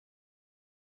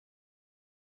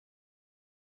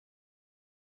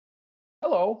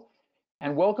Hello,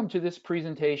 and welcome to this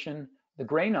presentation, The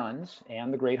Grey Nuns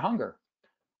and the Great Hunger.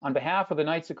 On behalf of the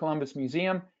Knights of Columbus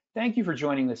Museum, thank you for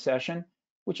joining this session,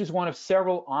 which is one of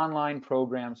several online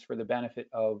programs for the benefit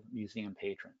of museum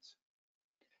patrons.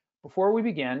 Before we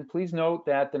begin, please note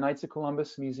that the Knights of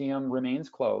Columbus Museum remains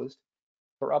closed.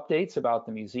 For updates about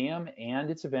the museum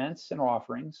and its events and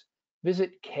offerings,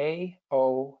 visit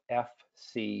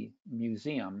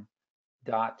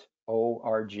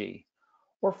kofcmuseum.org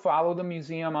or follow the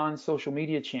museum on social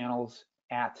media channels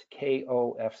at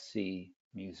KOFC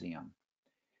Museum.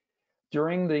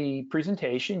 During the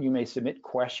presentation, you may submit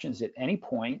questions at any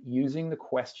point using the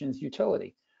questions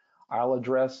utility. I'll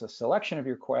address a selection of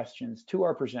your questions to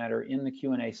our presenter in the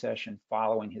Q&A session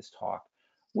following his talk,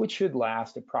 which should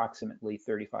last approximately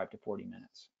 35 to 40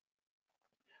 minutes.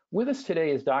 With us today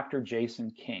is Dr.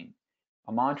 Jason King,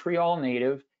 a Montreal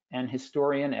native and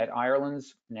historian at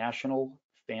Ireland's National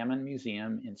Famine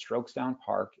Museum in Strokestown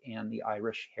Park and the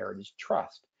Irish Heritage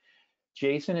Trust.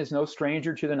 Jason is no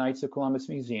stranger to the Knights of Columbus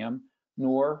Museum,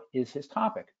 nor is his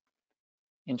topic.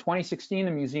 In 2016,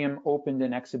 the museum opened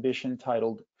an exhibition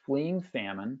titled Fleeing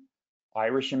Famine,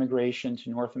 Irish Immigration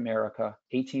to North America,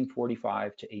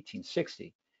 1845 to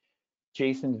 1860.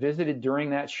 Jason visited during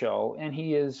that show, and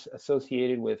he is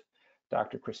associated with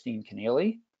Dr. Christine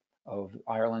Keneally of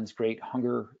Ireland's Great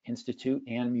Hunger Institute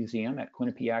and Museum at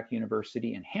Quinnipiac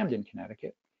University in Hamden,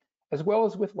 Connecticut, as well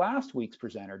as with last week's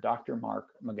presenter, Dr. Mark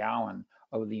McGowan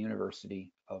of the University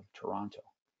of Toronto.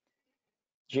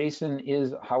 Jason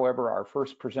is, however, our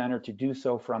first presenter to do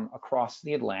so from across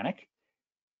the Atlantic,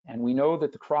 and we know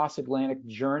that the cross-Atlantic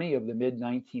journey of the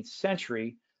mid-19th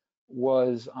century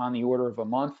was on the order of a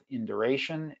month in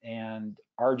duration and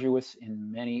arduous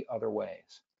in many other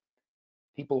ways.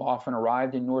 People often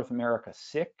arrived in North America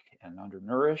sick and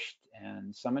undernourished,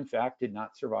 and some, in fact, did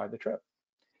not survive the trip.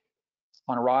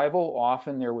 On arrival,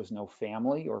 often there was no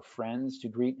family or friends to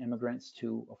greet immigrants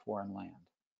to a foreign land.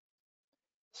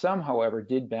 Some, however,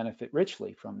 did benefit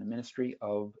richly from the ministry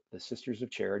of the Sisters of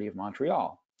Charity of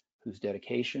Montreal, whose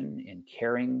dedication in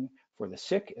caring for the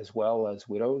sick as well as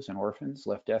widows and orphans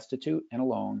left destitute and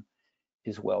alone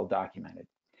is well documented.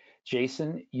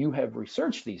 Jason, you have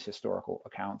researched these historical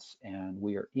accounts, and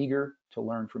we are eager to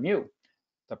learn from you.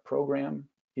 The program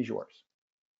is yours.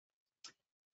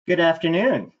 Good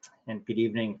afternoon and good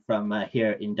evening from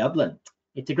here in Dublin.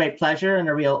 It's a great pleasure and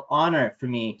a real honor for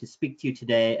me to speak to you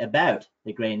today about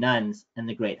the Grey Nuns and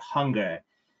the Great Hunger.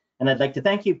 And I'd like to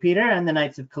thank you, Peter, and the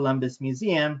Knights of Columbus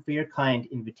Museum for your kind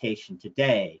invitation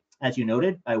today. As you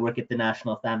noted, I work at the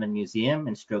National Famine Museum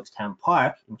in Strokestown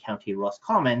Park in County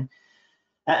Roscommon,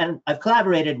 and I've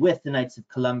collaborated with the Knights of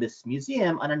Columbus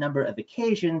Museum on a number of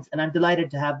occasions, and I'm delighted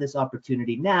to have this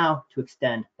opportunity now to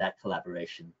extend that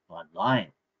collaboration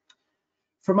online.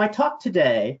 For my talk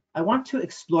today, I want to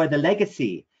explore the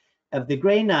legacy of the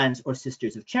Grey Nuns or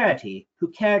Sisters of Charity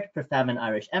who cared for famine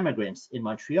Irish emigrants in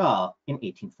Montreal in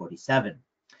 1847.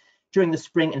 During the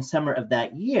spring and summer of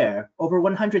that year, over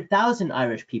 100,000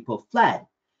 Irish people fled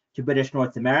to British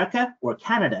North America or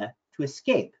Canada to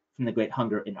escape from the Great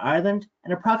Hunger in Ireland,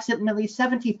 and approximately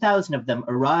 70,000 of them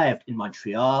arrived in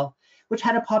Montreal, which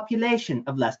had a population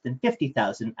of less than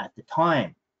 50,000 at the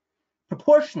time.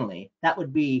 Proportionally, that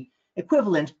would be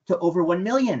equivalent to over 1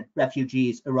 million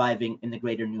refugees arriving in the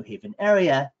greater New Haven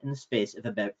area in the space of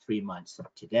about 3 months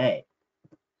today.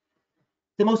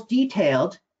 The most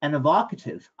detailed and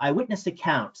evocative eyewitness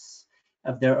accounts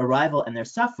of their arrival and their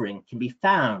suffering can be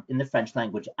found in the French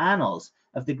language annals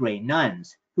of the Grey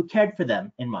Nuns, who cared for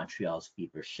them in Montreal's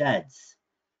fever sheds.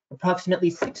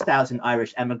 Approximately 6,000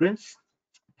 Irish emigrants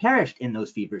perished in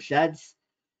those fever sheds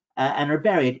and are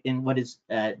buried in what is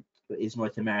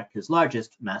North America's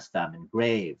largest mass famine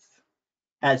grave.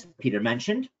 As Peter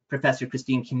mentioned, Professor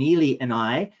Christine Keneally and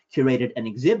I curated an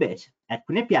exhibit at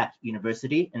Quinnipiac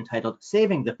University entitled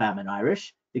Saving the Famine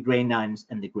Irish, the Grey Nuns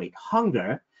and the Great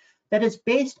Hunger, that is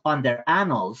based on their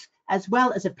annals, as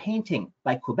well as a painting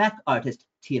by Quebec artist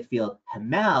Théophile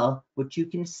Hamel, which you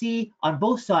can see on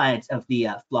both sides of the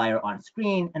flyer on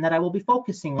screen, and that I will be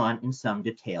focusing on in some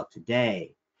detail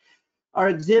today. Our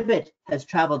exhibit has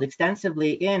traveled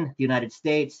extensively in the United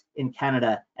States, in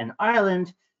Canada, and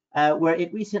Ireland, where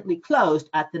it recently closed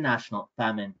at the National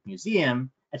Famine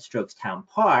Museum at Strokestown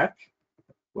Park,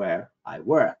 where I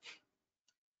work.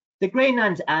 The Grey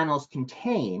Nuns annals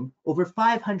contain over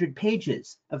 500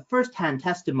 pages of first-hand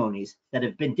testimonies that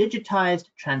have been digitized,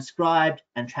 transcribed,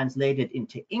 and translated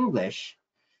into English,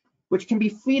 which can be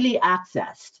freely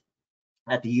accessed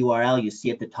at the URL you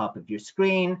see at the top of your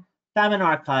screen,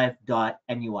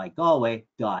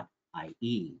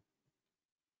 faminearchive.nuigalway.ie.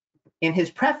 In his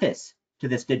preface to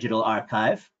this digital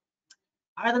archive,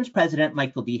 Ireland's President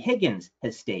Michael B. Higgins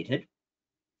has stated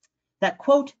that,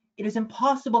 quote, "It is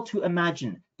impossible to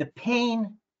imagine the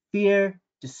pain, fear,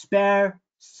 despair,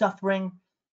 suffering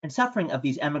of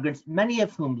these emigrants, many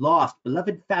of whom lost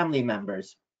beloved family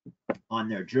members on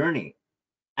their journey.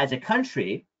 As a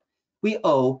country, we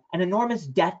owe an enormous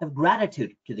debt of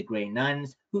gratitude to the Grey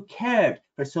Nuns, who cared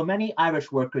for so many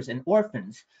Irish workers and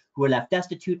orphans who were left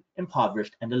destitute,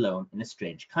 impoverished, and alone in a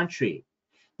strange country.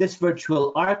 This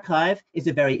virtual archive is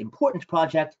a very important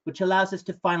project which allows us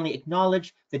to finally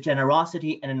acknowledge the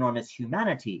generosity and enormous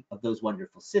humanity of those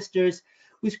wonderful sisters,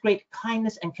 whose great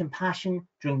kindness and compassion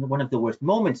during one of the worst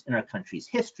moments in our country's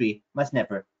history must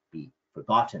never be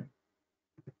forgotten."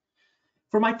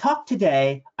 For my talk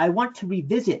today, I want to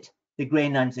revisit the Grey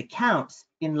Nuns' accounts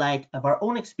in light of our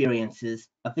own experiences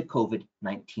of the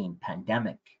COVID-19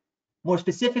 pandemic. More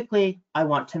specifically, I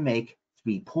want to make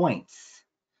 3 points.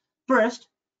 First,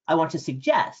 I want to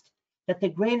suggest that the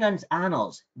Grey Nuns'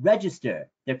 annals register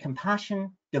their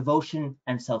compassion, devotion,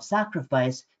 and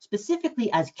self-sacrifice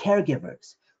specifically as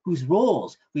caregivers, whose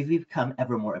roles we've become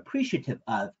ever more appreciative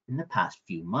of in the past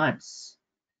few months.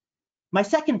 My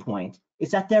second point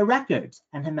is that their records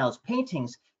and Hamel's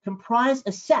paintings comprise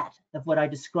a set of what I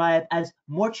describe as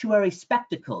mortuary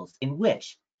spectacles in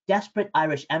which desperate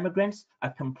Irish emigrants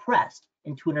are compressed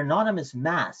into an anonymous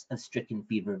mass of stricken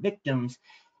fever victims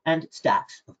and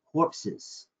stacks of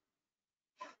corpses.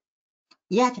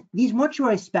 Yet these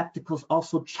mortuary spectacles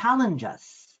also challenge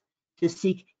us to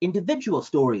seek individual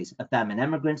stories of famine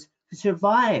emigrants who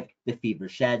survived the fever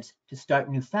sheds to start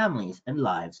new families and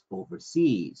lives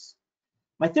overseas.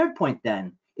 My third point,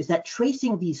 then, is that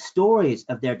tracing these stories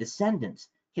of their descendants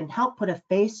can help put a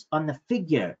face on the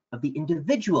figure of the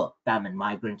individual famine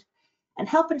migrant and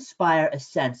help inspire a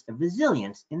sense of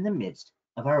resilience in the midst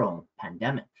of our own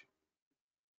pandemic.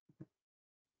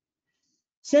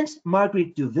 Since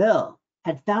Marguerite Duville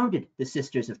had founded the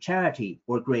Sisters of Charity,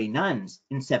 or Grey Nuns,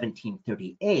 in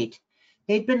 1738,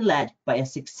 they'd been led by a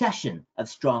succession of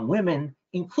strong women,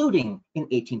 including, in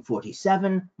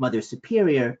 1847, Mother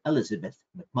Superior Elizabeth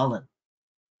McMullen.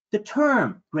 The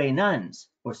term Grey Nuns,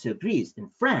 or Sœurs Grises in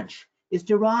French, is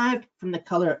derived from the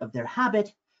color of their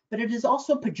habit, but it is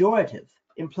also pejorative,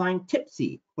 implying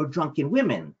tipsy or drunken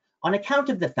women, on account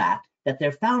of the fact that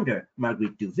their founder,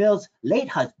 Marguerite Duville's late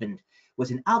husband, was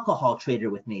an alcohol trader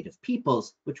with native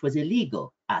peoples, which was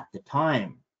illegal at the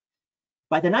time.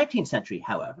 By the 19th century,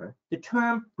 however, the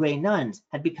term Grey Nuns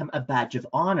had become a badge of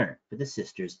honor for the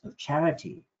Sisters of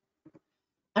Charity.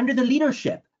 Under the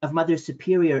leadership of Mother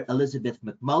Superior Elizabeth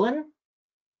McMullen,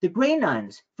 the Grey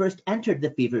Nuns first entered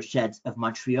the fever sheds of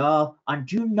Montreal on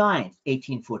June 9,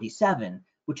 1847,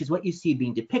 which is what you see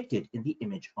being depicted in the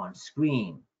image on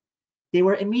screen. They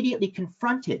were immediately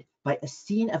confronted by a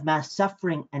scene of mass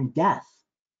suffering and death,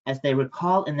 as they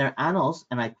recall in their annals,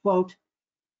 and I quote,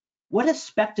 "What a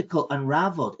spectacle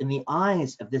unraveled in the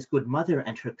eyes of this good mother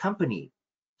and her company.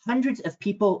 Hundreds of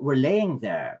people were laying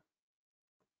there,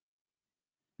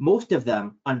 most of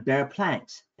them on bare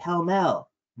planks,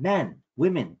 pell-mell, men,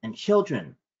 women, and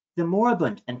children. The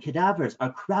moribund and cadavers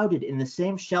are crowded in the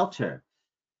same shelter,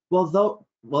 while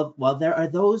there are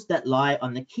those that lie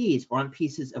on the quays or on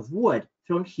pieces of wood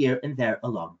thrown here and there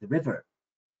along the river."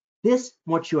 This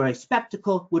mortuary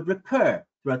spectacle would recur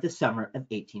throughout the summer of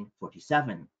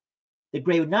 1847. The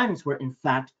Grey Nuns were in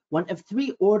fact one of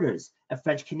 3 orders of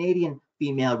French-Canadian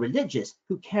female religious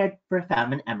who cared for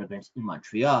famine emigrants in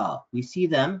Montreal. We see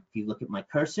them, if you look at my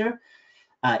cursor,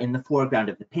 in the foreground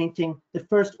of the painting, the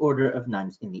first order of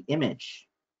nuns in the image.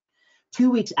 2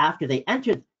 weeks after they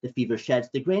entered the fever sheds,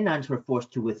 the Grey Nuns were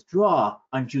forced to withdraw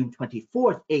on June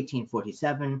 24,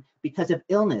 1847, because of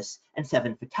illness and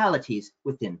 7 fatalities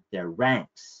within their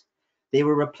ranks. They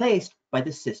were replaced by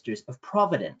the Sisters of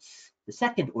Providence, the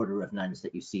second order of nuns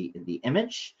that you see in the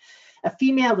image, a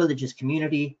female religious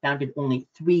community founded only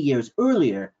 3 years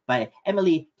earlier by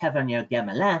Émilie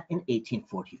Tavernier-Gamelin in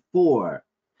 1844.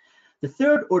 The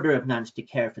third order of nuns to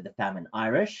care for the Famine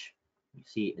Irish, you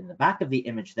see in the back of the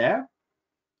image there,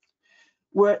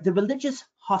 were the Religious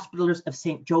Hospitallers of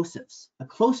St. Joseph's, a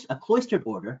cloistered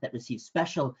order that received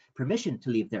special permission to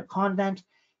leave their convent,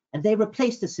 and they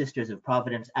replaced the Sisters of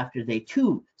Providence after they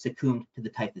too succumbed to the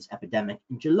typhus epidemic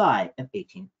in July of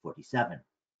 1847.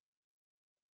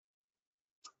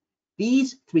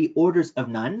 These 3 orders of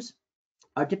nuns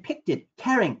are depicted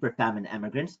caring for famine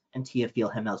emigrants in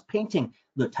Théophile Hamel's painting,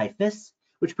 Le Typhus,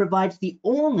 which provides the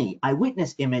only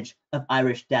eyewitness image of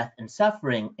Irish death and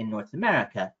suffering in North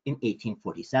America in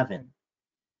 1847.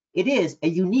 It is a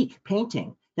unique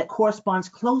painting that corresponds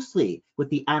closely with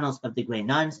the annals of the Grey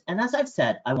Nuns, and as I've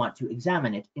said, I want to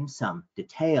examine it in some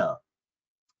detail.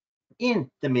 in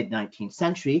the mid-19th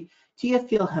century,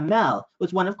 Théophile Hamel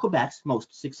was one of Quebec's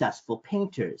most successful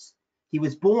painters. He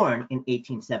was born in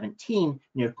 1817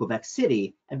 near Quebec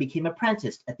City and became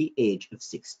apprenticed at the age of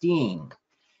 16.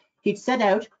 He'd set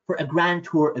out for a grand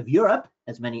tour of Europe,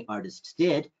 as many artists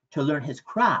did, to learn his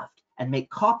craft and make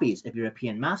copies of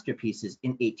European masterpieces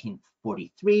in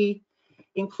 1843,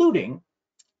 including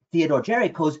Theodore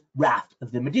Géricault's Raft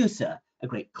of the Medusa, a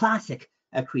great classic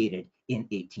created in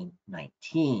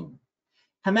 1819.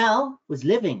 Hamel was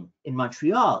living in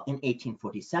Montreal in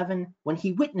 1847 when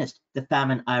he witnessed the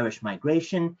Famine Irish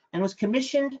migration and was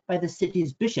commissioned by the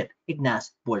city's bishop,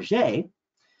 Ignace Bourget,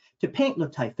 to paint Le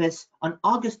Typhus on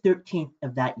August 13th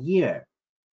of that year.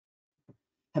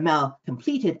 Hamel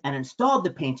completed and installed the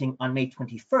painting on May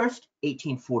 21st,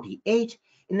 1848,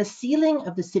 in the ceiling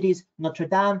of the city's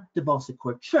Notre-Dame de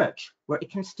Bonsecours church, where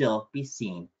it can still be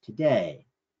seen today.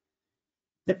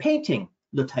 The painting,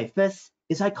 Le Typhus,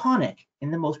 is iconic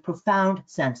in the most profound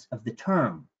sense of the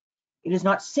term. It is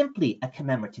not simply a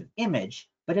commemorative image,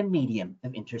 but a medium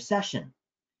of intercession.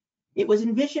 It was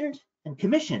envisioned and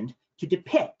commissioned to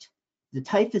depict the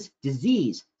typhus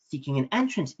disease seeking an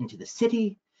entrance into the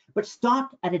city, but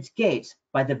stopped at its gates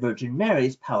by the Virgin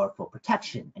Mary's powerful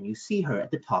protection, and you see her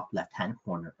at the top left-hand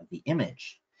corner of the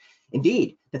image.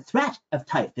 Indeed, the threat of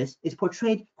typhus is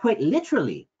portrayed quite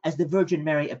literally as the Virgin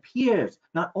Mary appears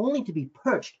not only to be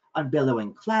perched on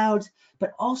billowing clouds,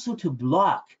 but also to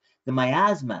block the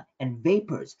miasma and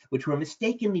vapors which were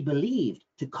mistakenly believed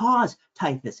to cause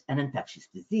typhus and infectious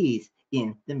disease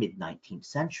in the mid-19th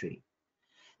century.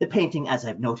 The painting, as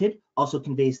I've noted, also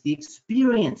conveys the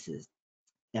experiences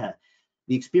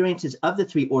of the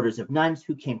three orders of nuns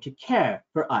who came to care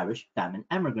for Irish famine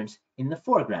emigrants in the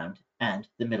foreground and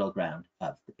the middle ground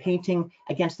of the painting,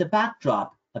 against the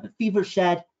backdrop of a fever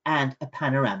shed and a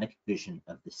panoramic vision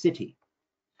of the city.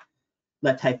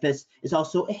 Le Typhus is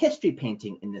also a history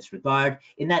painting in this regard,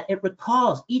 in that it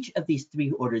recalls each of these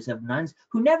three orders of nuns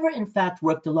who never in fact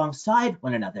worked alongside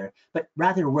one another, but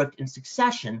rather worked in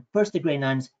succession, first the Grey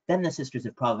Nuns, then the Sisters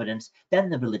of Providence, then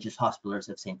the Religious Hospitallers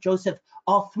of St. Joseph.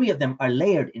 All three of them are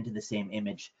layered into the same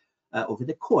image over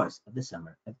the course of the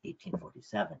summer of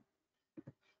 1847.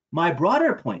 My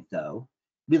broader point, though,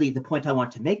 really the point I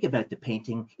want to make about the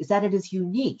painting, is that it is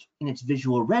unique in its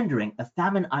visual rendering of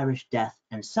famine Irish death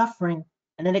and suffering,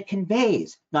 and that it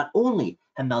conveys not only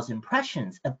Hamel's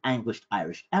impressions of anguished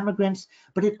Irish emigrants,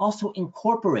 but it also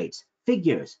incorporates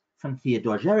figures from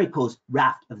Theodore Géricault's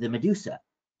Raft of the Medusa,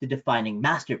 the defining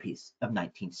masterpiece of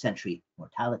 19th century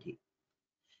mortality.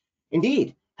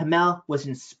 Indeed, Hamel was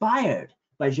inspired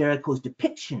by Géricault's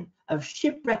depiction of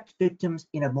shipwrecked victims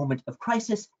in a moment of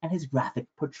crisis and his graphic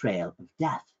portrayal of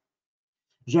death.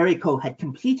 Géricault had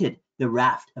completed the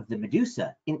Raft of the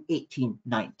Medusa in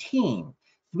 1819,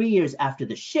 3 years after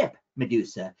the ship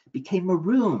Medusa became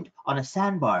marooned on a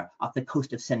sandbar off the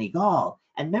coast of Senegal,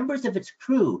 and members of its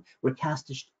crew were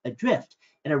cast adrift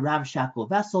in a ramshackle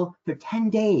vessel for 10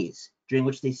 days, during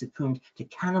which they succumbed to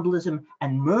cannibalism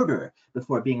and murder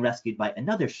before being rescued by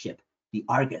another ship, the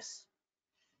Argus.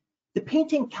 The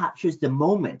painting captures the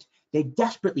moment they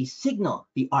desperately signal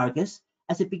the Argus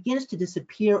as it begins to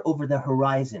disappear over the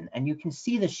horizon, and you can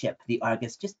see the ship, the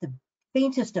Argus, just the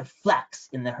faintest of flecks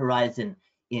in the horizon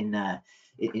in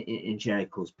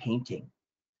Géricault's painting.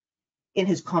 In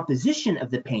his composition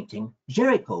of the painting,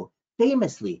 Géricault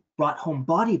famously brought home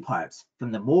body parts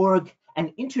from the morgue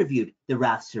and interviewed the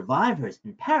raft survivors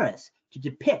in Paris to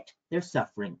depict their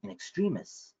suffering in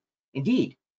extremis.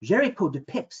 Indeed, Géricault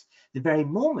depicts the very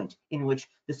moment in which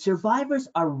the survivors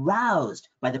are roused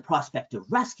by the prospect of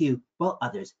rescue, while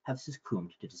others have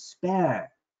succumbed to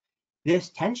despair. This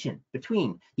tension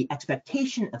between the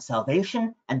expectation of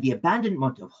salvation and the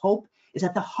abandonment of hope is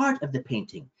at the heart of the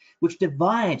painting, which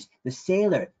divides the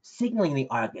sailor signaling the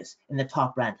Argus in the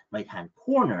top right-hand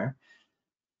corner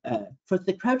for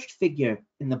the crouched figure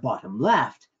in the bottom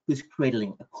left, who's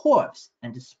cradling a corpse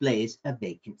and displays a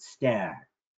vacant stare.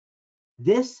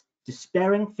 This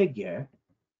despairing figure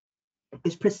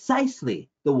is precisely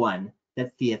the one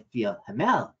that Théophile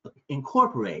Hamel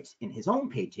incorporates in his own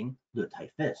painting, Le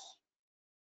Typhus.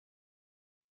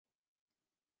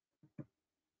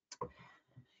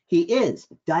 He is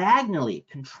diagonally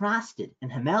contrasted in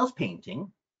Hamel's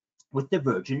painting with the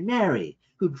Virgin Mary,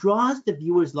 who draws the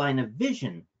viewer's line of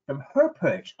vision from her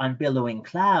perch on billowing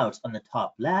clouds on the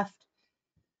top left,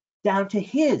 down to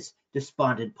his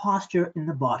despondent posture in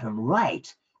the bottom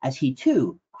right, as he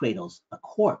too cradles a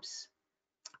corpse.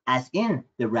 As in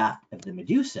the Raft of the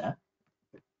Medusa,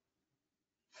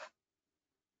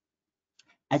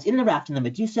 As in the raft in the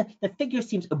Medusa, the figure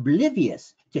seems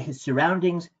oblivious to his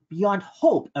surroundings, beyond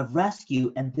hope of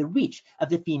rescue and the reach of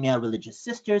the female religious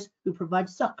sisters who provide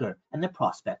succor and the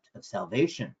prospect of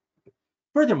salvation.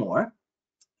 Furthermore,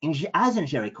 as in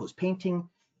Géricault's painting,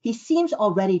 he seems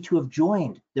already to have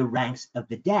joined the ranks of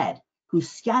the dead, whose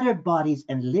scattered bodies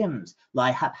and limbs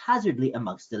lie haphazardly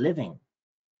amongst the living.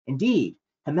 Indeed,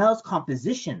 Hamel's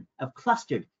composition of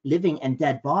clustered living and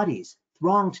dead bodies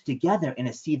thronged together in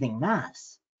a seething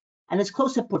mass, and his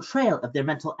close-up portrayal of their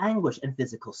mental anguish and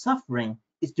physical suffering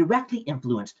is directly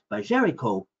influenced by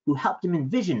Géricault, who helped him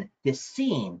envision this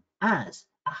scene as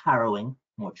a harrowing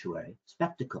mortuary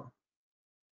spectacle.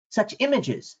 Such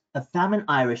images of famine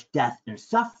Irish death and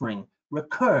suffering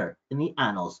recur in the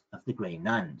annals of the Grey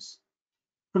Nuns.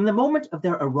 From the moment of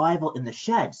their arrival in the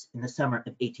sheds in the summer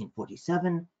of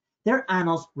 1847, their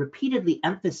annals repeatedly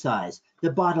emphasize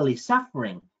the bodily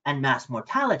suffering and mass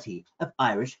mortality of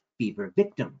Irish fever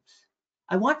victims.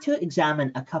 I want to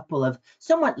examine a couple of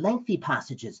somewhat lengthy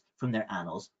passages from their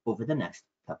annals over the next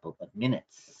couple of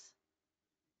minutes.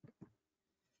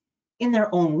 In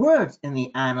their own words in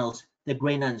the annals, the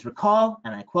Grey Nuns recall,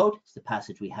 and I quote, it's the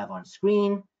passage we have on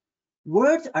screen,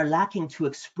 "Words are lacking to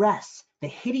express the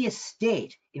hideous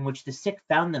state in which the sick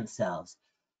found themselves.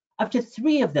 Up to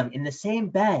 3 of them in the same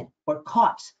bed, or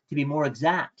cots to be more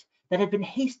exact, that had been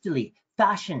hastily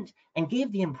fashioned and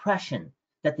gave the impression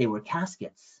that they were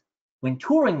caskets. When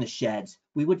touring the sheds,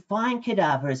 we would find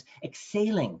cadavers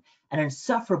exhaling an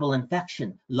insufferable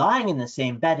infection, lying in the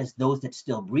same bed as those that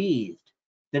still breathed.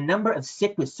 The number of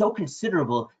sick was so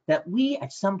considerable that we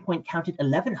at some point counted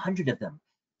 1,100 of them,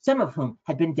 some of whom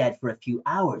had been dead for a few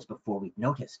hours before we'd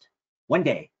noticed. One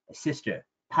day, a sister,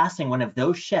 passing one of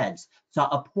those sheds, saw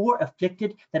a poor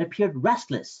afflicted that appeared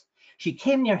restless. She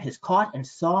came near his cot and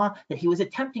saw that he was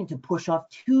attempting to push off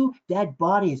 2 dead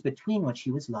bodies between which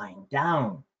he was lying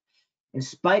down. In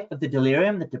spite of the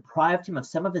delirium that deprived him of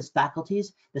some of his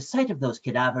faculties, the sight of those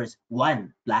cadavers,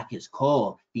 one black as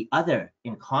coal, the other,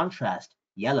 in contrast,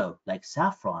 yellow like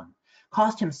saffron,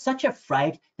 caused him such a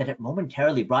fright that it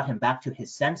momentarily brought him back to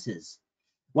his senses.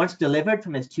 Once delivered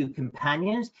from his 2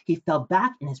 companions, he fell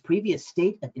back in his previous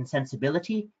state of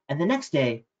insensibility, and the next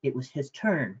day it was his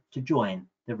turn to join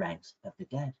the ranks of the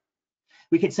dead."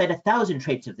 We could cite 1,000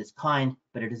 traits of this kind,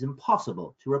 but it is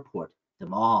impossible to report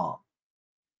them all.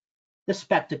 The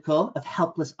spectacle of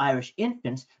helpless Irish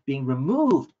infants being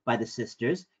removed by the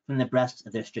sisters from the breasts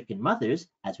of their stricken mothers,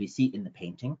 as we see in the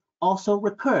painting, also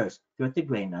recurs throughout the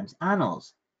Grey Nuns'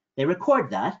 annals. They record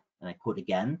that, and I quote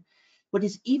again, "What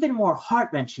is even more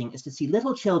heart-wrenching is to see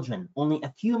little children only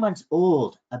a few months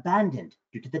old abandoned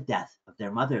due to the death of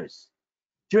their mothers.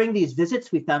 During these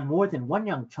visits, we found more than one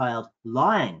young child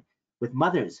lying with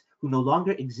mothers who no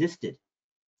longer existed,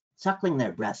 suckling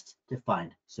their breasts to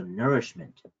find some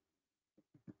nourishment."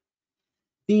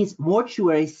 These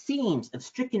mortuary scenes of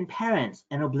stricken parents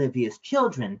and oblivious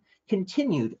children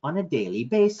continued on a daily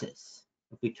basis.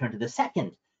 If we turn to the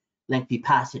second lengthy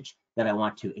passage that I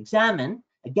want to examine,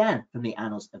 again from the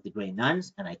Annals of the Grey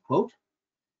Nuns, and I quote,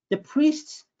 "The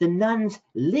priests, the nuns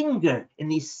linger in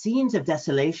these scenes of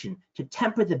desolation to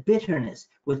temper the bitterness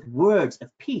with words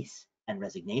of peace and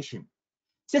resignation.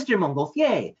 Sister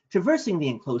Montgolfier, traversing the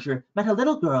enclosure, met a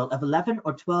little girl of 11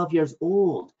 or 12 years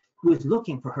old who was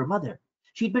looking for her mother.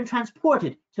 She'd been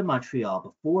transported to Montreal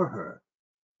before her.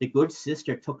 The good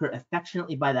sister took her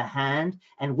affectionately by the hand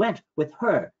and went with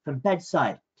her from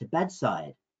bedside to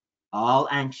bedside. All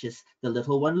anxious, the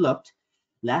little one looked,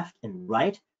 left and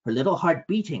right, her little heart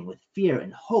beating with fear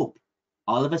and hope.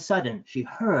 All of a sudden, she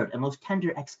heard a most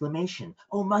tender exclamation,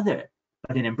 'Oh, mother!'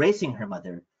 But in embracing her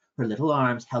mother, her little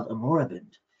arms held a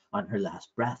moribund on her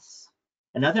last breaths."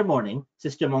 Another morning,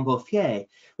 Sister Montgolfier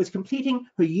was completing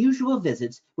her usual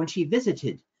visits when she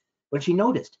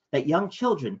noticed that young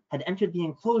children had entered the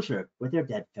enclosure where their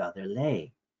dead father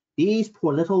lay. These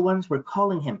poor little ones were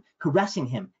calling him, caressing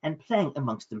him, and playing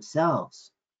amongst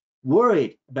themselves.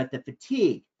 Worried about the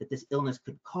fatigue that this illness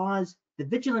could cause, the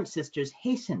vigilant sisters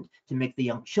hastened to make the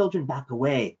young children back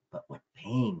away, but what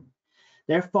pain!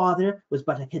 Their father was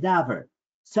but a cadaver.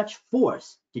 Such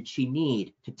force did she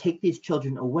need to take these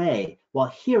children away while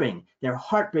hearing their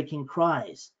heartbreaking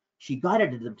cries. She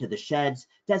guided them to the sheds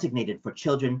designated for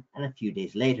children, and a few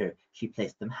days later, she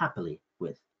placed them happily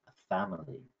with a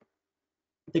family.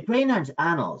 The Grey Nuns'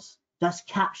 annals thus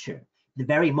capture the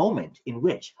very moment in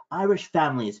which Irish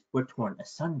families were torn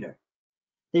asunder.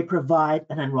 They provide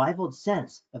an unrivaled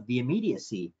sense of the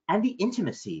immediacy and the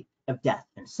intimacy of death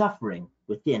and suffering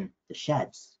within the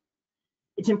sheds.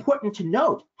 It's important to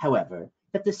note, however,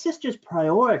 that the sisters'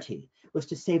 priority was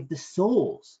to save the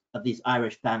souls of these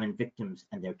Irish famine victims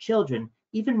and their children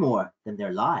even more than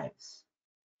their lives.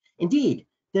 Indeed,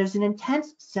 there's an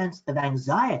intense sense of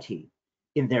anxiety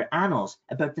in their annals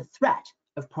about the threat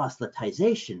of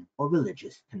proselytization or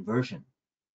religious conversion.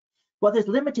 While there's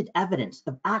limited evidence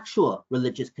of actual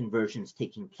religious conversions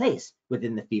taking place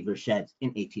within the fever sheds in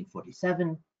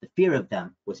 1847, the fear of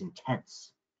them was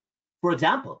intense. For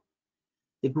example,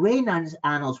 the Grey Nuns'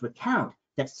 annals recount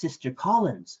that Sister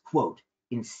Collins, quote,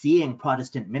 in seeing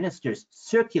Protestant ministers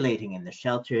circulating in the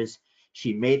shelters,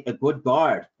 she made a good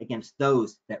guard against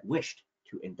those that wished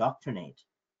to indoctrinate.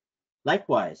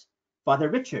 Likewise, Father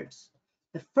Richards,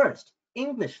 the first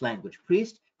English language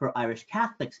priest for Irish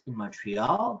Catholics in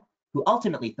Montreal, who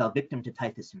ultimately fell victim to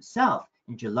typhus himself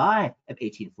in July of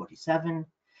 1847,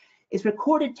 is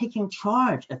recorded taking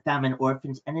charge of famine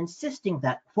orphans and insisting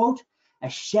that, quote, a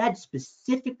shed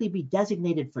specifically be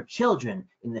designated for children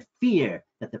in the fear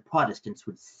that the Protestants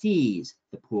would seize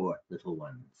the poor little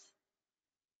ones.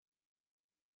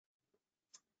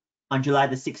 On July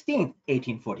the 16th,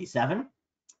 1847,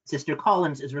 Sister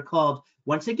Collins is recalled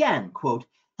once again, quote,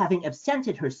 having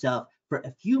absented herself for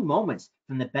a few moments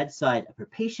from the bedside of her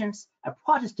patients, a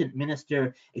Protestant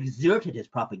minister exerted his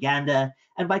propaganda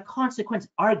and by consequence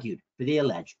argued for the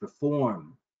alleged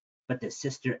reform. But the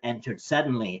sister entered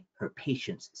suddenly, her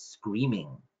patients screaming.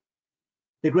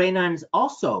 The Grey Nuns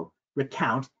also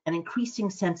recount an increasing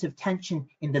sense of tension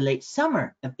in the late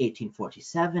summer of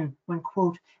 1847 when,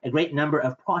 quote, a great number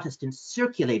of Protestants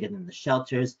circulated in the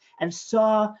shelters and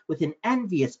saw with an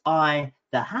envious eye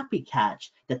the happy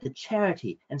catch that the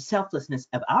charity and selflessness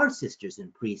of our sisters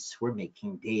and priests were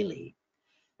making daily.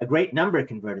 A great number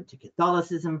converted to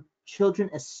Catholicism. Children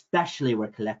especially were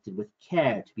collected with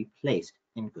care to be placed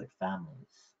in good families.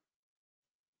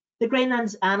 The Grey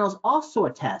Nuns' annals also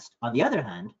attest, on the other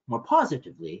hand, more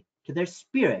positively, to their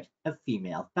spirit of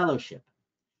female fellowship.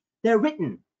 They're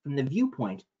written from the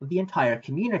viewpoint of the entire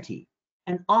community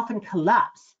and often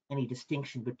collapse any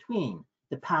distinction between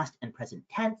the past and present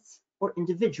tense or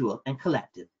individual and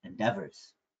collective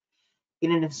endeavors.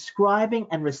 In inscribing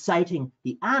and reciting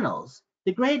the annals,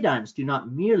 the Grey Nuns do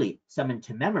not merely summon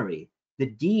to memory the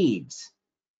deeds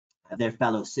of their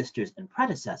fellow sisters and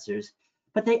predecessors,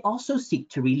 but they also seek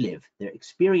to relive their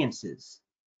experiences.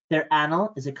 Their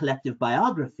annal is a collective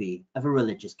biography of a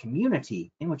religious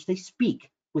community in which they speak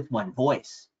with one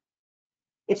voice.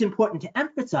 It's important to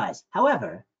emphasize,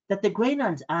 however, that the Grey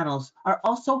Nuns' annals are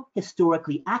also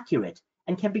historically accurate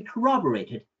and can be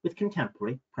corroborated with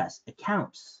contemporary press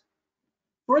accounts.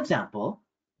 For example,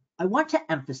 I want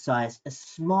to emphasize a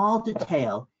small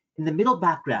detail in the middle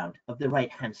background of the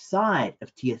right-hand side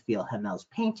of Théophile Hamel's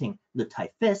painting, Le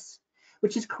Typhus,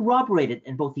 which is corroborated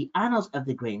in both the annals of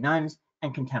the Grey Nuns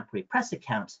and contemporary press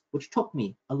accounts, which took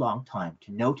me a long time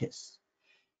to notice.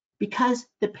 Because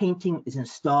the painting is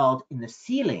installed in the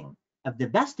ceiling of the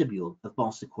vestibule of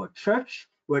Bon Secours Church,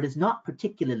 where it is not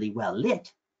particularly well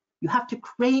lit, you have to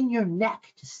crane your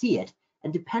neck to see it,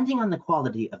 and depending on the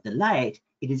quality of the light,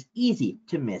 it is easy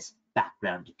to miss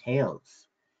background details.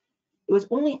 It was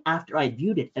only after I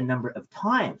viewed it a number of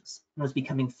times and was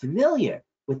becoming familiar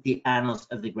with the annals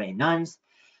of the Grey Nuns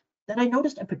that I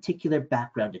noticed a particular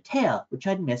background detail which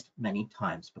I'd missed many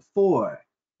times before.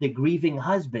 The grieving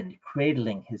husband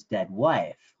cradling his dead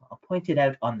wife. I'll point it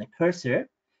out on the cursor.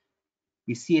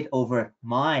 You see it over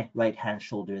my right-hand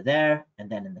shoulder there, and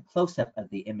then in the close-up of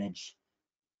the image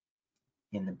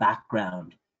in the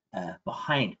background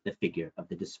behind the figure of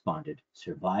the despondent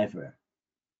survivor.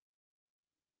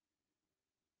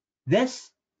 This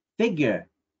figure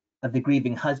of the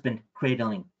grieving husband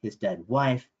cradling his dead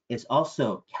wife is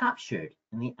also captured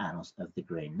in the annals of the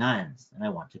Grey Nuns, and I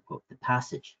want to quote the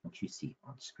passage which you see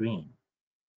on screen.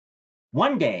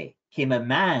 One day came a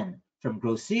man from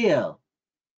Grosseille,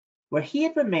 where he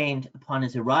had remained upon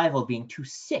his arrival, being too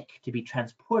sick to be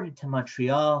transported to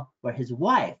Montreal, where his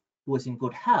wife, who was in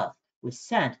good health, was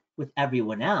sent with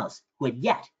everyone else who had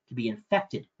yet to be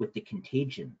infected with the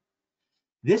contagion.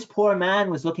 This poor man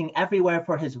was looking everywhere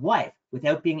for his wife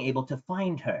without being able to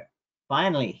find her.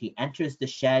 Finally, he enters the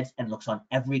sheds and looks on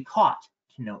every cot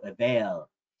to no avail.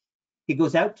 He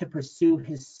goes out to pursue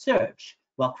his search.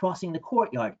 While crossing the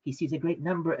courtyard, he sees a great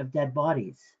number of dead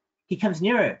bodies. He comes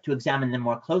nearer to examine them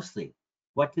more closely.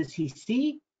 What does he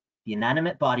see? The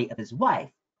inanimate body of his wife,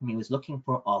 whom he was looking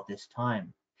for all this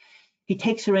time. He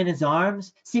takes her in his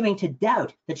arms, seeming to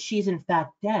doubt that she is in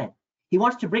fact dead. He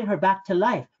wants to bring her back to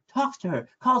life, talks to her,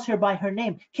 calls her by her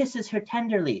name, kisses her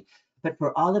tenderly. But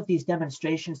for all of these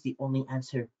demonstrations, the only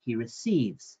answer he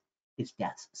receives is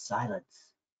death's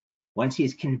silence. Once he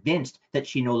is convinced that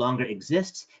she no longer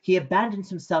exists, he abandons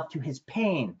himself to his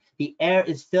pain. The air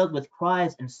is filled with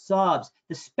cries and sobs.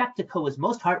 The spectacle was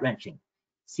most heart-wrenching.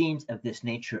 scenes of this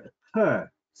nature occur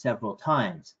several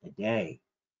times a day.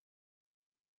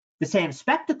 The same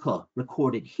spectacle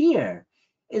recorded here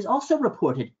is also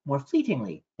reported more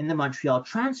fleetingly in the Montreal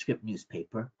Transcript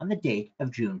newspaper on the date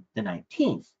of June the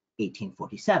 19th,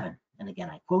 1847. And again,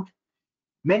 I quote,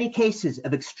 "Many cases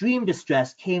of extreme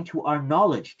distress came to our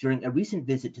knowledge during a recent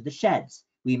visit to the sheds.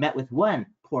 We met with one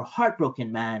poor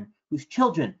heartbroken man whose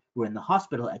children were in the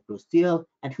hospital at Grosseille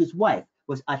and whose wife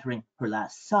was uttering her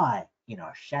last sigh in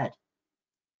our shed."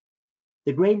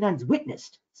 The Grey Nuns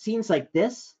witnessed scenes like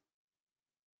this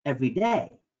every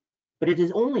day, but it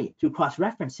is only through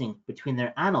cross-referencing between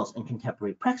their annals and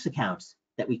contemporary press accounts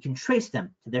that we can trace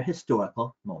them to their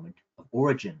historical moment of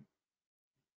origin.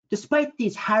 Despite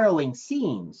these harrowing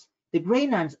scenes, the Grey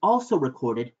Nuns also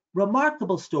recorded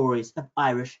remarkable stories of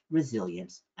Irish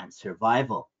resilience and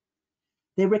survival.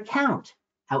 They recount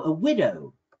how a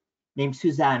widow named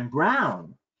Suzanne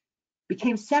Brown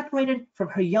became separated from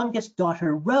her youngest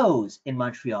daughter Rose in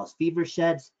Montreal's fever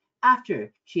sheds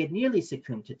after she had nearly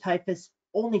succumbed to typhus,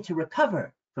 only to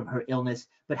recover from her illness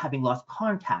but having lost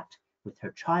contact with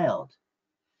her child.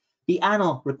 The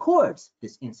annal records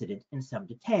this incident in some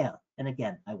detail, and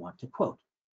again I want to quote,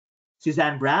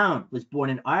 "Suzanne Brown was born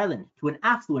in Ireland to an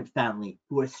affluent family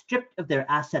who were stripped of their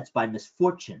assets by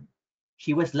misfortune.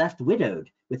 She was left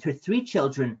widowed with her 3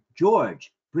 children,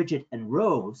 George, Bridget, and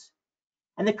Rose,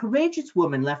 and the courageous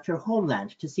woman left her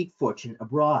homeland to seek fortune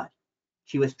abroad.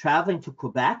 She was traveling to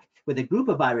Quebec with a group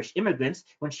of Irish immigrants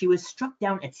when she was struck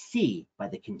down at sea by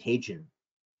the contagion.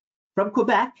 From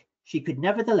Quebec, she could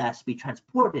nevertheless be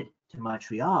transported to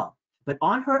Montreal, but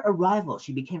on her arrival,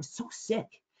 she became so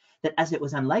sick that as it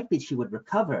was unlikely she would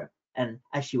recover, and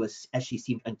as she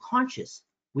seemed unconscious,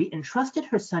 we entrusted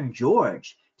her son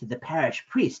George to the parish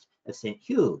priest of St.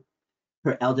 Hugh,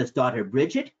 her eldest daughter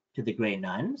Bridget to the Grey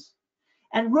Nuns,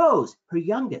 and Rose, her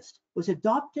youngest, was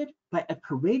adopted by a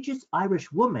courageous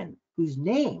Irish woman whose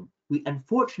name we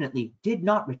unfortunately did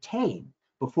not retain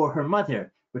before her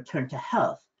mother returned to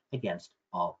health against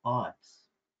all odds."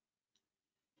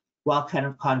 While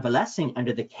convalescing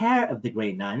under the care of the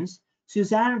Grey Nuns,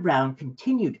 Suzanne Brown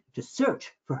continued to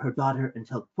search for her daughter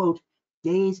until, quote,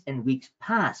 "days and weeks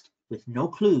passed with no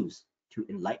clues to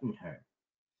enlighten her."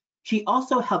 She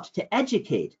also helped to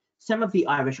educate some of the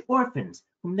Irish orphans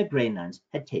whom the Grey Nuns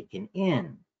had taken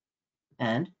in.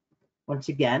 And once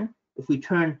again, if we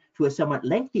turn to a somewhat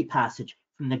lengthy passage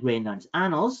from the Grey Nuns'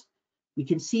 annals, we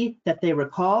can see that they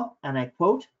recall, and I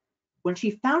quote, "When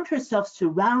she found herself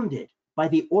surrounded by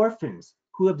the orphans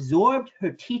who absorbed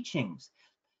her teachings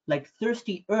like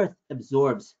thirsty earth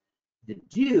absorbs the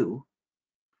dew,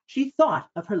 she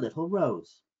thought of her little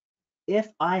Rose.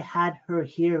 'If I had her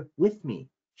here with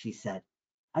me,' she said,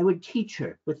 'I would teach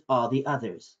her with all the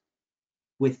others.'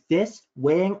 With this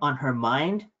weighing on her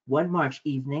mind, one March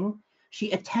evening,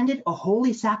 she attended a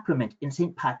holy sacrament in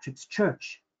St. Patrick's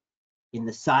Church. In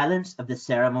the silence of the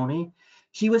ceremony,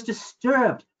 she was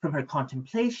disturbed from her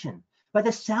contemplation by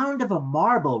the sound of a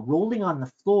marble rolling on the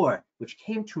floor, which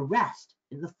came to rest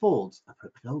in the folds of her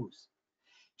clothes.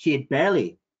 She had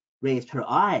barely raised her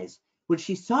eyes when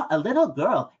she saw a little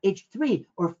girl, aged 3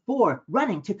 or 4,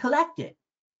 running to collect it.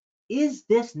 'Is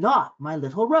this not my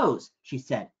little Rose?' she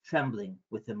said, trembling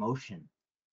with emotion.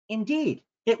 Indeed,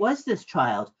 it was this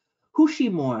child, who she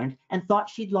mourned and thought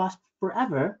she'd lost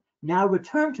forever, now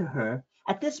returned to her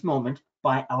at this moment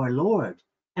by our Lord,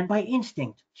 and by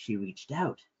instinct she reached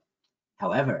out.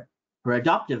 However, her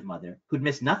adoptive mother, who'd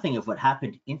missed nothing of what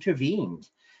happened, intervened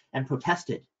and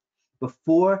protested.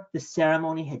 Before the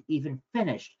ceremony had even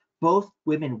finished, both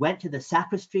women went to the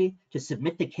sacristy to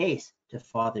submit the case to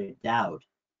Father Dowd.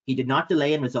 He did not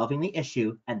delay in resolving the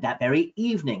issue, and that very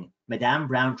evening, Madame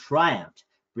Brown triumphed,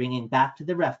 coming back to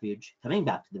the refuge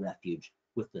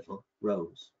with little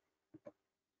Rose.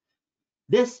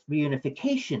 This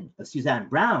reunification of Suzanne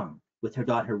Brown with her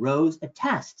daughter Rose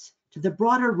attests to the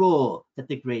broader role that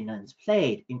the Grey Nuns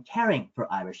played in caring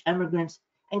for Irish emigrants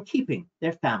and keeping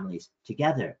their families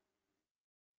together.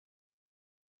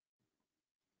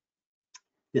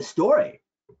 The story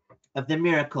of the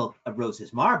miracle of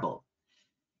Rose's marble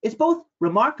is both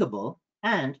remarkable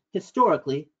and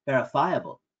historically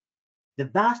verifiable. The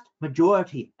vast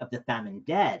majority of the famine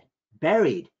dead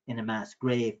buried in a mass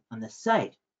grave on the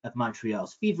site of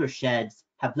Montreal's fever sheds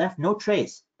have left no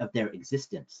trace of their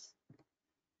existence.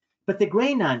 But the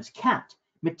Grey Nuns kept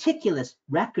meticulous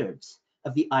records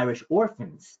of the Irish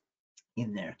orphans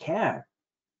in their care.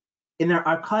 In their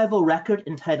archival record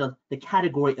entitled The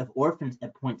Category of Orphans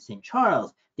at Point St.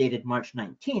 Charles, dated March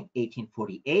 19,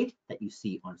 1848, that you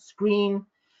see on screen,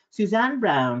 Suzanne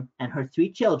Brown and her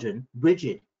 3 children,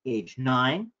 Bridget, age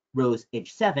 9, Rose,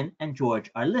 age 7, and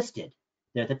George are listed.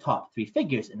 They're the top 3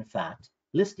 figures, in fact,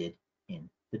 listed in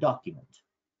the document.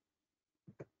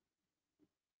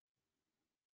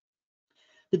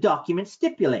 The document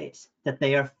stipulates that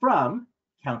they are from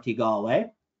County Galway.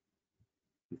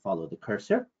 You follow the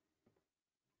cursor.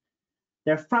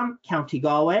 They're from County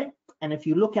Galway, and if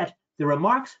you look at the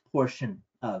remarks portion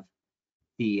of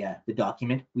the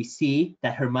document, we see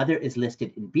that her mother is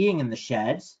listed in being in the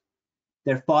sheds.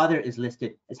 Their father is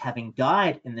listed as having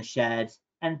died in the sheds,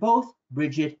 and both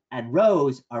Bridget and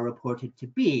Rose are reported to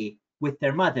be with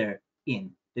their mother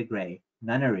in the Grey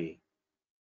Nunnery.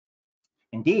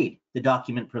 Indeed, the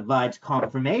document provides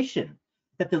confirmation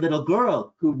that the little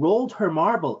girl who rolled her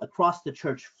marble across the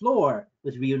church floor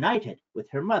was reunited with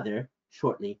her mother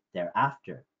shortly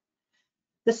thereafter.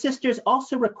 The sisters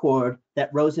also record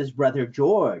that Rose's brother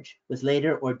George was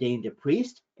later ordained a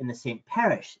priest in the same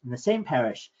parish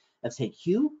of St.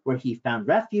 Hugh, where he found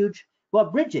refuge,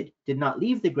 while Bridget did not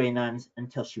leave the Grey Nuns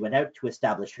until she went out to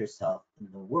establish herself in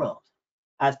the world.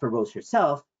 As for Rose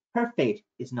herself, her fate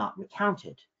is not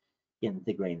recounted in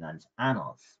the Grey Nuns'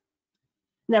 annals.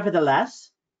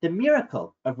 Nevertheless, the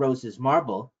miracle of Rose's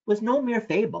marble was no mere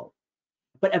fable,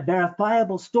 but a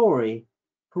verifiable story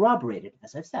corroborated,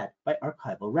 as I've said, by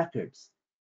archival records.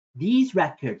 These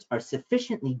records are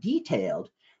sufficiently detailed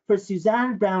for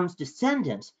Suzanne Brown's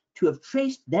descendants to have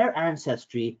traced their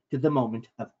ancestry to the moment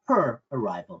of her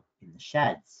arrival in the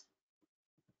sheds.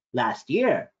 Last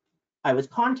year, I was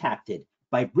contacted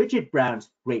by Bridget Brown's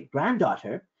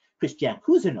great-granddaughter, Christiane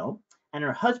Cousineau, and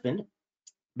her husband,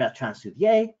 Bertrand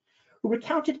Souvier, who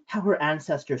recounted how her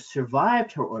ancestors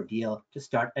survived her ordeal to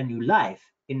start a new life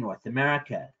in North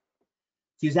America.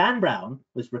 Suzanne Brown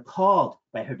was recalled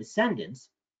by her descendants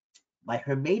by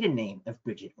her maiden name of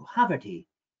Bridget O'Haverty,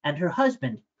 and her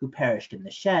husband, who perished in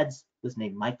the sheds, was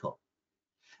named Michael.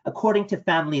 According to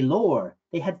family lore,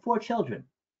 they had 4 children,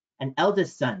 an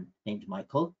eldest son named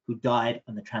Michael, who died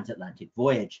on the transatlantic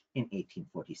voyage in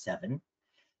 1847,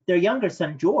 their younger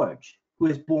son George, who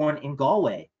was born in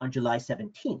Galway on July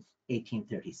 17,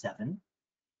 1837,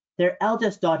 their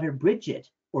eldest daughter Bridget,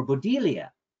 or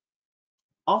Bodelia,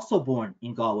 also born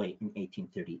in Galway in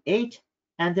 1838,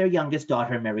 and their youngest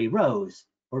daughter Mary Rose,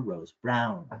 or Rose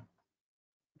Brown.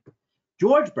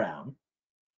 George Brown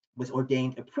was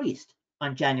ordained a priest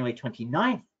on January 29,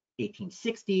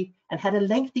 1860, and had a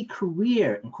lengthy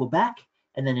career in Quebec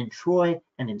and then in Troy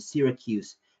and in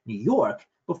Syracuse, New York,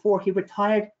 before he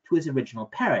retired to his original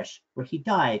parish, where he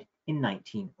died in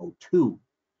 1902.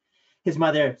 His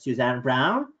mother, Suzanne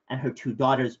Brown, and her 2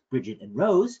 daughters, Bridget and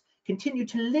Rose, continued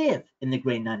to live in the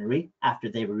Grey Nunnery after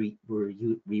they were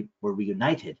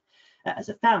reunited as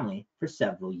a family for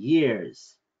several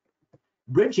years.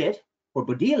 Bridget, or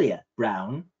Bodelia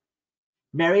Brown,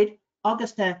 married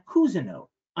Augustin Cousineau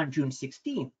on June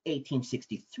 16,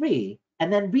 1863,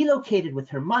 and then relocated with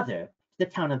her mother to the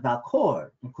town of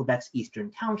Valcourt in Quebec's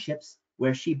eastern townships,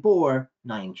 where she bore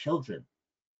 9 children.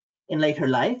 In later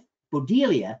life,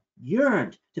 Bodelia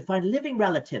yearned to find living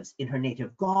relatives in her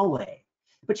native Galway,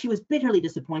 but she was bitterly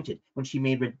disappointed when she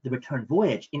made the return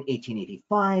voyage in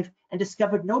 1885 and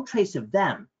discovered no trace of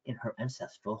them in her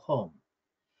ancestral home.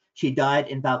 She died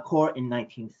in Valcourt in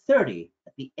 1930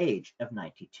 at the age of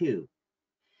 92.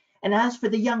 And as for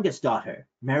the youngest daughter,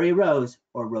 Mary Rose,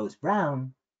 or Rose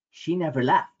Brown, she never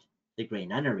left the Grey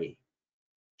Nunnery.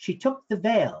 She took the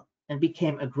veil and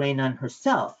became a Grey Nun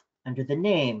herself under the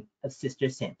name of Sister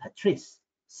St. Patrice,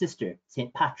 Sister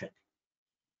St. Patrick.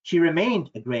 She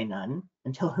remained a Grey Nun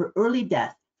until her early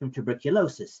death from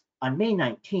tuberculosis on May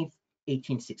 19,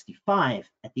 1865,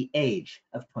 at the age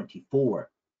of 24.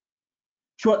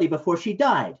 Shortly before she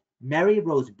died, Mary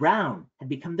Rose Brown had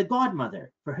become the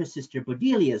godmother for her sister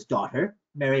Bodelia's daughter,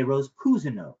 Mary Rose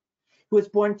Cousineau, who was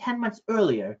born 10 months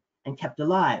earlier and kept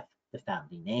alive the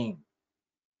family name.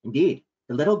 Indeed,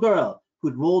 the little girl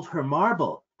who'd rolled her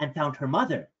marble and found her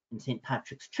mother in St.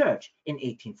 Patrick's Church in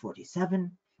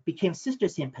 1847 became Sister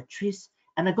St. Patrice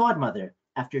and a godmother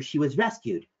after she was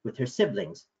rescued with her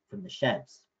siblings from the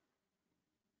sheds.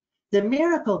 The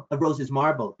miracle of Rose's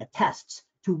marble attests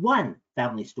to one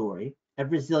family story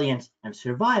of resilience and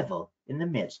survival in the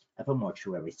midst of a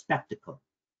mortuary spectacle.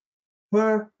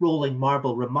 Her rolling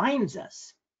marble reminds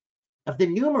us of the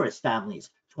numerous families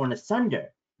torn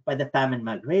asunder by the famine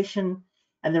migration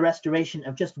and the restoration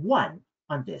of just one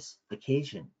on this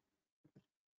occasion.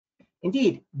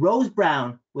 Indeed, Rose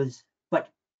Brown was but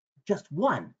just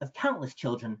one of countless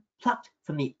children plucked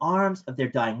from the arms of their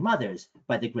dying mothers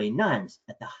by the Grey Nuns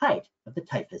at the height of the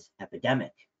typhus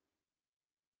epidemic.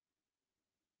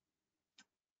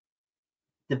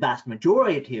 The vast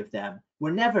majority of them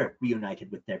were never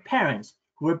reunited with their parents,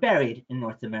 who were buried in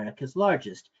North America's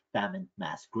largest famine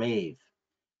mass grave.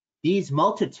 These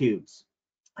multitudes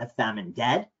of famine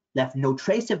dead left no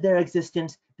trace of their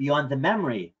existence beyond the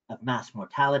memory of mass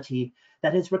mortality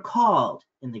that is recalled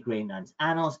in the Grey Nuns'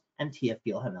 annals and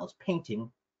Théophile Hamel's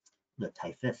painting, Le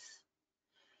Typhus.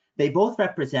 They both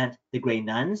represent the Grey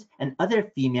Nuns and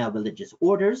other female religious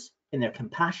orders in their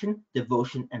compassion,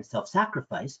 devotion, and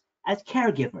self-sacrifice as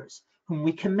caregivers, whom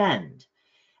we commend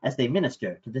as they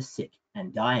minister to the sick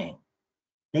and dying.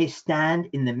 They stand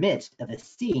in the midst of a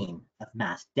scene of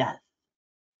mass death,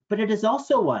 but it is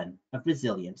also one of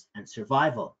resilience and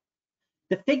survival.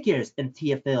 The figures in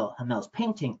Théophile Hamel's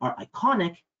painting are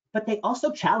iconic, but they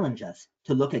also challenge us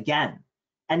to look again,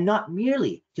 and not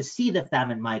merely to see the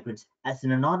famine migrants as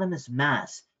an anonymous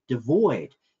mass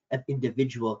devoid of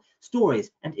individual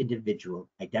stories and individual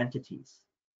identities.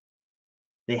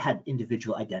 They had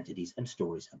individual identities and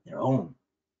stories of their own.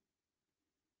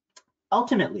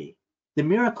 Ultimately, the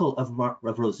miracle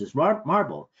of Rose's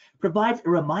Marble provides a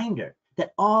reminder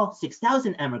that all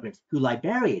 6,000 emigrants who lie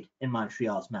buried in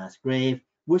Montreal's mass grave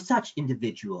were such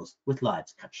individuals with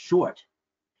lives cut short.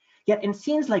 Yet in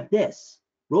scenes like this,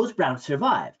 Rose Brown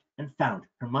survived and found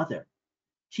her mother.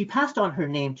 She passed on her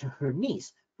name to her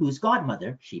niece, whose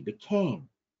godmother she became.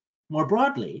 More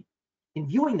broadly, in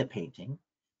viewing the painting,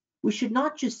 we should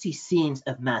not just see scenes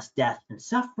of mass death and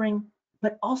suffering,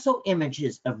 but also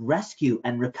images of rescue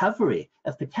and recovery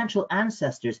of potential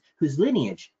ancestors whose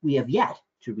lineage we have yet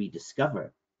to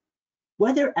rediscover.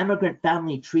 Whether emigrant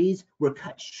family trees were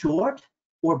cut short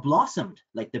or blossomed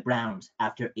like the Browns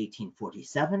after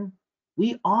 1847,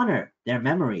 we honor their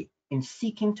memory in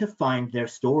seeking to find their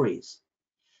stories.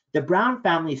 The Brown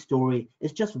family story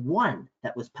is just one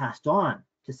that was passed on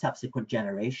to subsequent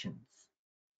generations.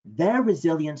 Their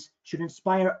resilience should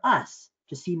inspire us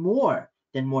to see more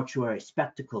than mortuary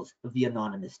spectacles of the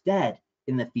anonymous dead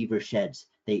in the fever sheds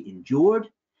they endured,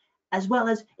 as well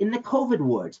as in the COVID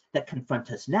wards that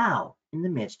confront us now in the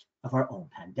midst of our own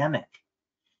pandemic.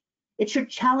 It should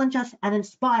challenge us and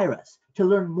inspire us to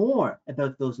learn more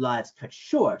about those lives cut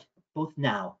short, both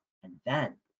now and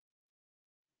then.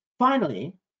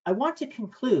 Finally, I want to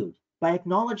conclude by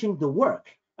acknowledging the work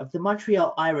of the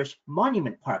Montreal Irish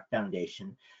Monument Park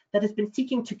Foundation that has been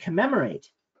seeking to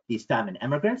commemorate these famine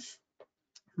emigrants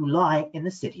who lie in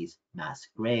the city's mass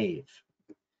grave.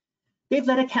 They've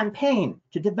led a campaign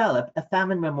to develop a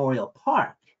famine memorial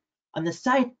park on the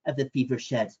site of the fever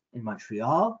sheds in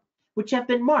Montreal, which have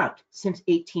been marked since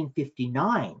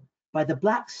 1859 by the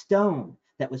black stone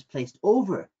that was placed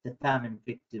over the famine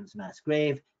victims' mass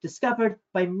grave, discovered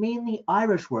by mainly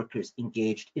Irish workers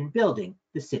engaged in building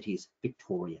the city's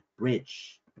Victoria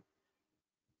Bridge.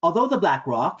 Although the Black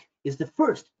Rock is the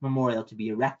first memorial to be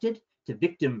erected to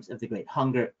victims of the Great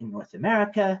Hunger in North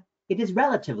America, it is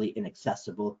relatively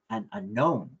inaccessible and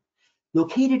unknown.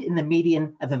 Located in the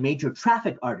median of a major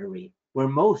traffic artery, where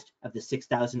most of the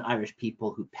 6,000 Irish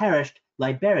people who perished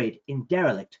lie buried in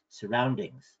derelict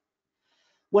surroundings.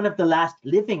 One of the last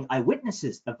living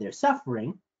eyewitnesses of their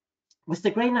suffering was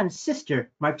the Grey Nuns'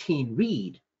 sister, Martine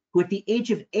Reed, who at the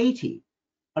age of 80,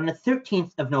 on the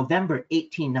 13th of November,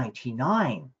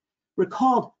 1899,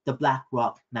 recalled the Black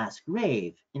Rock mass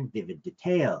grave in vivid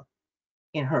detail.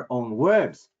 In her own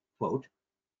words, quote,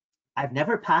 "I've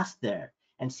never passed there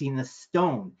and seen the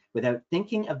stone without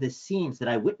thinking of the scenes that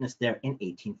I witnessed there in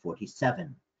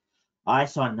 1847. I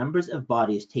saw numbers of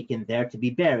bodies taken there to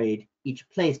be buried, each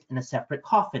placed in a separate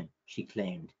coffin," she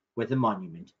claimed, where the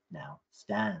monument now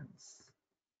stands.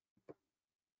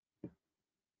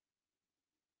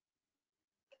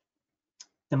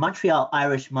 The Montreal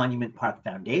Irish Monument Park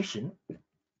Foundation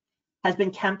has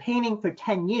been campaigning for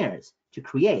 10 years to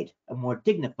create a more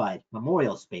dignified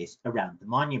memorial space around the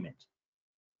monument.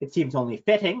 It seems only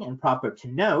fitting and proper to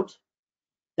note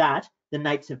that the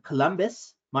Knights of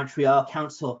Columbus, Montreal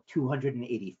Council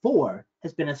 284,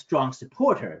 has been a strong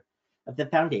supporter of the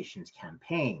Foundation's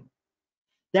campaign.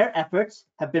 Their efforts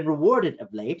have been rewarded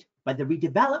of late by the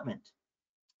redevelopment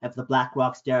of the Black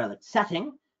Rock's derelict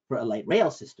setting for a light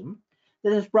rail system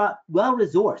that has brought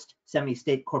well-resourced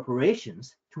semi-state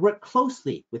corporations to work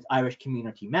closely with Irish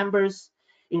community members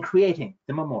in creating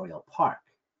the memorial park.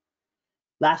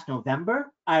 Last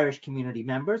November, Irish community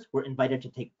members were invited to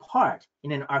take part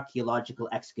in an archaeological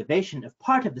excavation of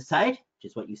part of the site, which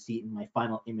is what you see in my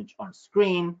final image on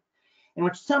screen, in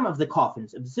which some of the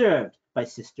coffins observed by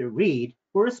Sister Reed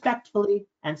were respectfully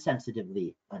and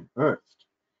sensitively unearthed.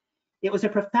 It was a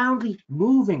profoundly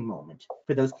moving moment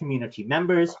for those community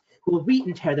members who will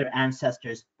reinter their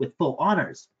ancestors with full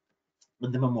honors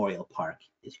when the memorial park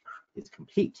is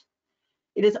complete.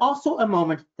 It is also a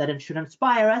moment that should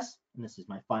inspire us, and this is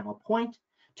my final point,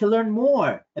 to learn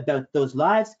more about those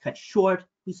lives cut short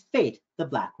whose fate the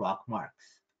Black Rock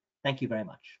marks. Thank you very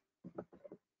much.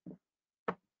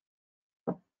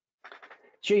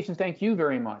 Jason, thank you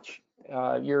very much.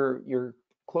 Your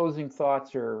closing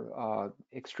thoughts are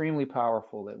extremely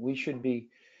powerful, that we should be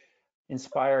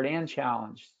inspired and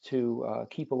challenged to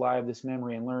keep alive this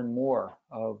memory and learn more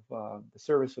of the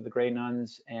service of the Grey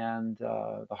Nuns and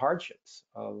the hardships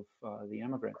of the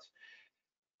emigrants.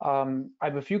 I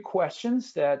have a few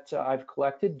questions that I've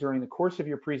collected during the course of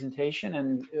your presentation,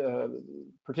 and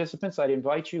participants, I'd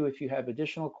invite you, if you have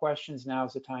additional questions,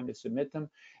 now's the time to submit them.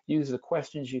 Use the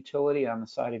questions utility on the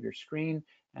side of your screen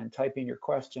and type in your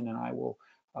question, and I will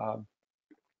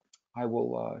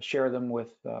share them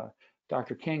with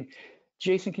Dr. King.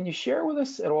 Jason, can you share with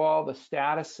us at all the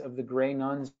status of the Grey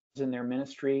Nuns in their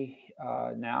ministry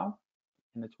now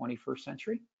in the 21st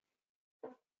century?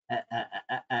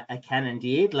 I can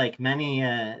indeed. Like many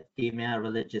female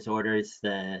religious orders,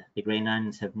 the Grey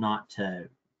Nuns have not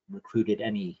recruited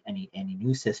any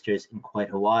new sisters in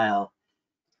quite a while,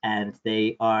 and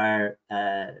they are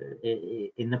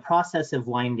in the process of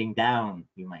winding down,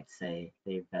 you might say.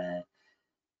 They've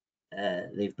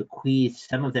bequeathed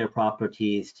some of their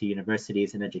properties to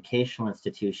universities and educational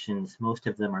institutions. Most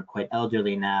of them are quite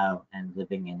elderly now and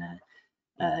living in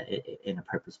a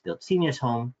purpose-built seniors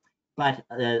home. But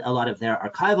a lot of their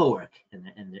archival work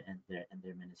and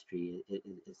their ministry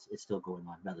is still going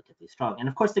on relatively strong. And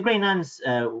of course, the Grey Nuns,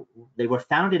 they were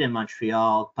founded in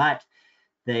Montreal, but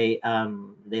they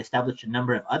established a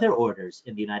number of other orders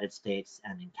in the United States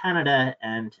and in Canada,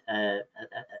 and a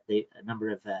number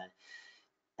of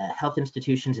health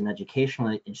institutions and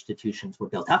educational institutions were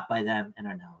built up by them and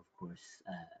are now, of course,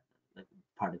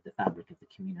 part of the fabric of the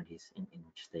communities in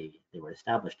which they were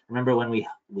established. Remember when we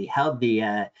held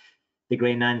the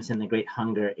Grey Nuns and the Great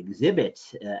Hunger exhibit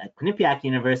at Quinnipiac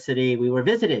University, we were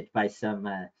visited by some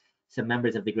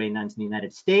members of the Grey Nuns in the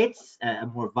United States, a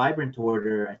more vibrant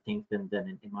order, I think, than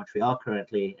in Montreal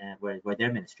currently, where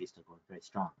their ministry is still going very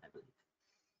strong, I believe.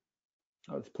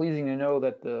 Oh, it's pleasing to know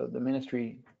that the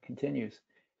ministry continues.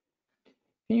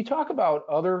 Can you talk about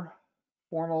other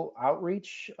formal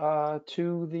outreach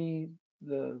to the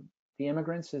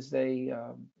immigrants as they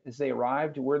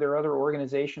arrived? Were there other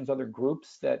organizations, other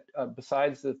groups that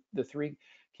besides the three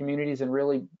communities, and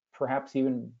really perhaps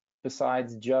even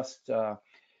besides just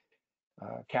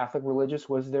Catholic religious,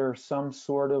 was there some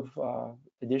sort of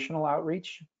additional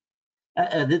outreach?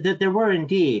 There were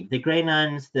indeed. The Grey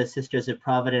Nuns, the Sisters of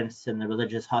Providence, and the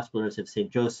Religious Hospitallers of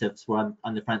St. Joseph's were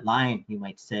on the front line, you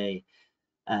might say,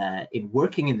 in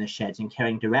working in the sheds and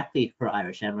caring directly for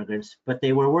Irish immigrants, but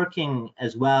they were working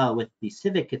as well with the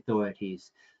civic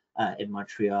authorities in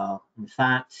Montreal. In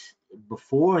fact,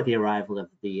 before the arrival of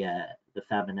the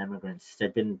famine immigrants,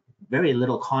 there'd been very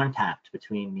little contact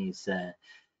between these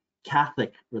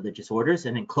Catholic religious orders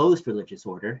and enclosed religious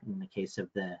order, in the case of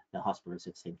the Hospitallers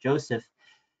of St. Joseph,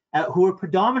 who were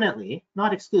predominantly,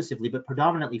 not exclusively, but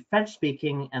predominantly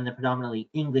French-speaking and the predominantly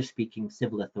English-speaking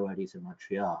civil authorities in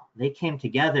Montreal. They came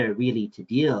together really to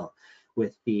deal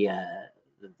with the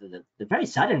very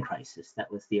sudden crisis that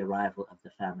was the arrival of the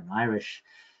Famine Irish.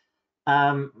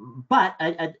 But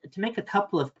to make a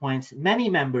couple of points, many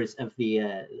members of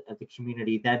the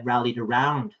community then rallied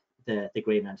around the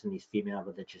Grey Nuns and these female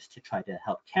religious to try to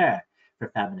help care for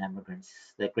famine immigrants.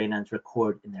 The Grey Nuns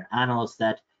record in their annals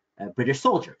that British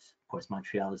soldiers, of course,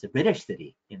 Montreal is a British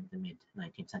city in the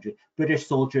mid-19th century, British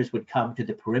soldiers would come to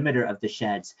the perimeter of the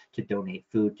sheds to donate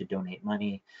food, to donate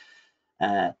money.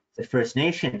 The First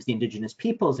Nations, the indigenous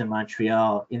peoples in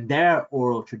Montreal, in their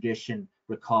oral tradition,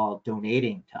 recall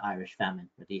donating to Irish famine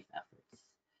relief efforts.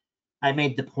 I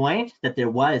made the point that there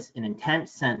was an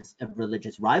intense sense of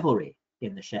religious rivalry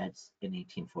in the sheds in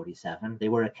 1847. They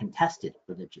were a contested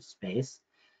religious space.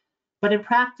 But in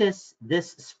practice,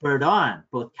 this spurred on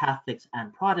both Catholics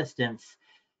and Protestants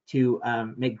to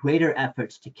make greater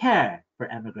efforts to care for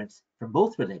immigrants from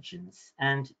both religions.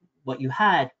 And what you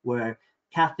had were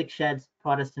Catholic sheds,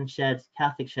 Protestant sheds,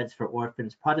 Catholic sheds for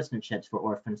orphans, Protestant sheds for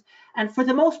orphans. And for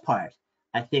the most part,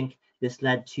 I think this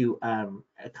led to a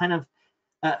kind of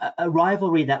a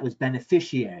rivalry that was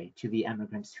beneficiary to the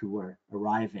immigrants who were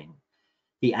arriving.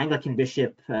 The Anglican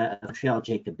Bishop of Montreal,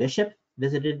 Jacob Bishop,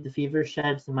 visited the fever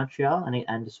sheds in Montreal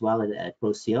and as well at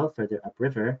Groseal, further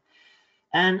upriver.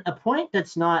 And a point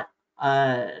that's not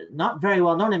very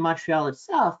well known in Montreal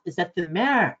itself is that the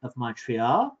mayor of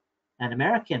Montreal, an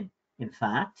American in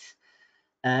fact,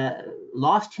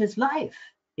 lost his life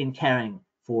in caring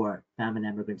for famine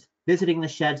immigrants, visiting the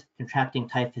sheds, contracting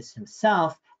typhus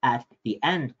himself at the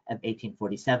end of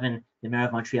 1847. The mayor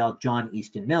of Montreal, John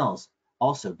Easton Mills,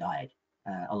 also died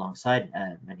alongside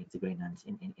many of the Grey Nuns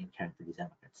in caring for these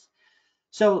emigrants.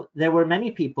 So there were many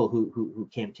people who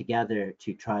came together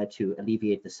to try to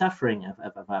alleviate the suffering of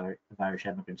Irish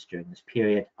immigrants during this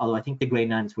period, although I think the Grey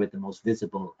Nuns were the most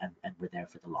visible and were there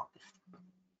for the longest.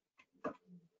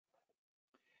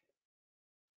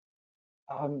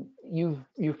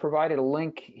 You've provided a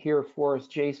link here for us,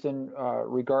 Jason,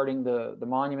 regarding the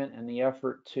monument and the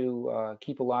effort to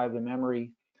keep alive the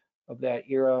memory of that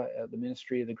era, the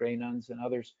Ministry of the Grey Nuns and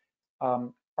others.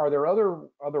 Are there other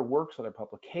works, other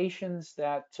publications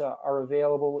that are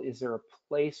available? Is there a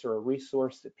place or a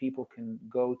resource that people can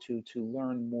go to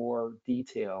learn more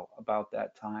detail about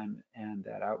that time and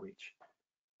that outreach?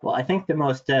 Well, I think the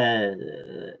most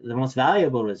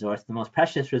valuable resource, the most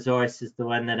precious resource, is the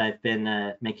one that I've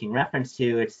been making reference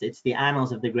to. It's the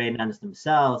annals of the Grey Nuns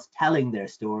themselves, telling their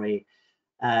story.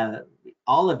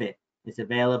 All of it is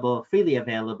available, freely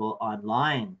available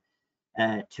online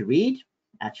to read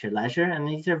at your leisure, and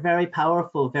these are very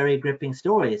powerful, very gripping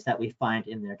stories that we find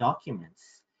in their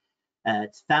documents.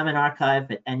 It's Famine Archive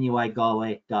at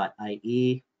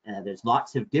nuigalway.ie. There's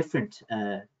lots of different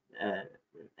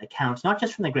accounts, not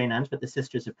just from the Grey Nuns, but the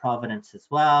Sisters of Providence as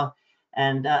well.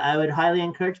 And I would highly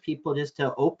encourage people just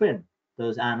to open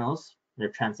those annals. They're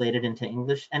translated into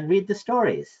English and read the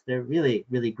stories. They're really,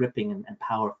 really gripping and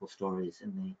powerful stories,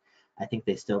 and I think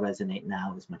they still resonate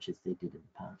now as much as they did in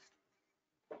the past.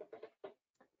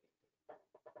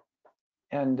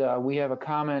 And we have a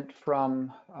comment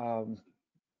from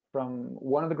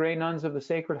one of the Grey Nuns of the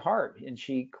Sacred Heart, and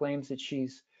she claims that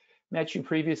she's met you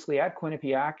previously at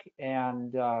Quinnipiac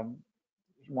and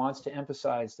wants to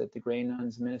emphasize that the Grey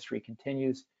Nuns ministry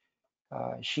continues.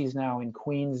 She's now in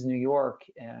Queens, New York,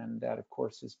 and that, of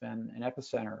course, has been an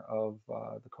epicenter of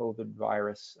the COVID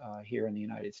virus here in the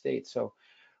United States. So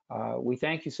we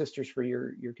thank you, sisters, for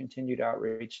your continued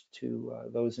outreach to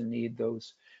those in need,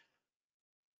 those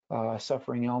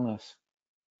suffering illness.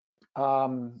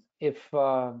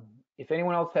 If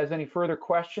anyone else has any further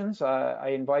questions, I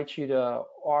invite you to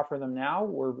offer them now.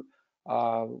 We'll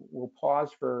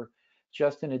pause for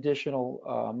just an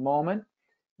additional moment.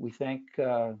 We thank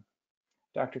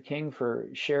Dr. King for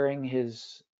sharing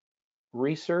his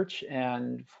research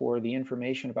and for the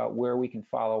information about where we can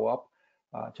follow up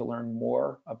to learn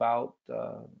more about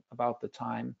the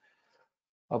time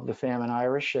of the Famine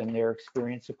Irish and their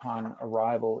experience upon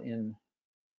arrival in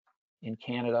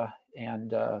Canada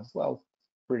and, well,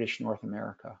 British North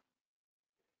America.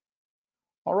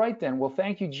 All right, then. Well,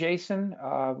 thank you, Jason.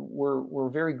 We're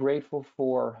very grateful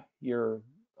for your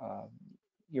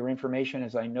information,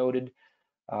 as I noted.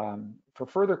 For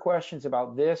further questions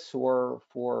about this or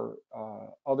for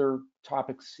other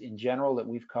topics in general that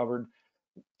we've covered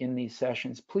in these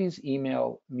sessions, please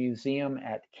email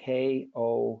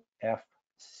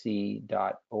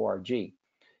museum@kofc.org.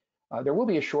 There will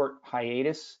be a short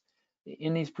hiatus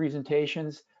in these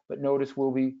presentations, but notice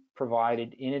will be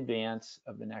provided in advance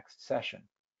of the next session.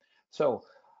 So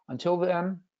until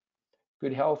then,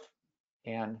 good health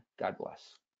and God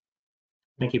bless.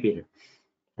 Thank you, Peter.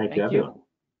 Thank you, everyone.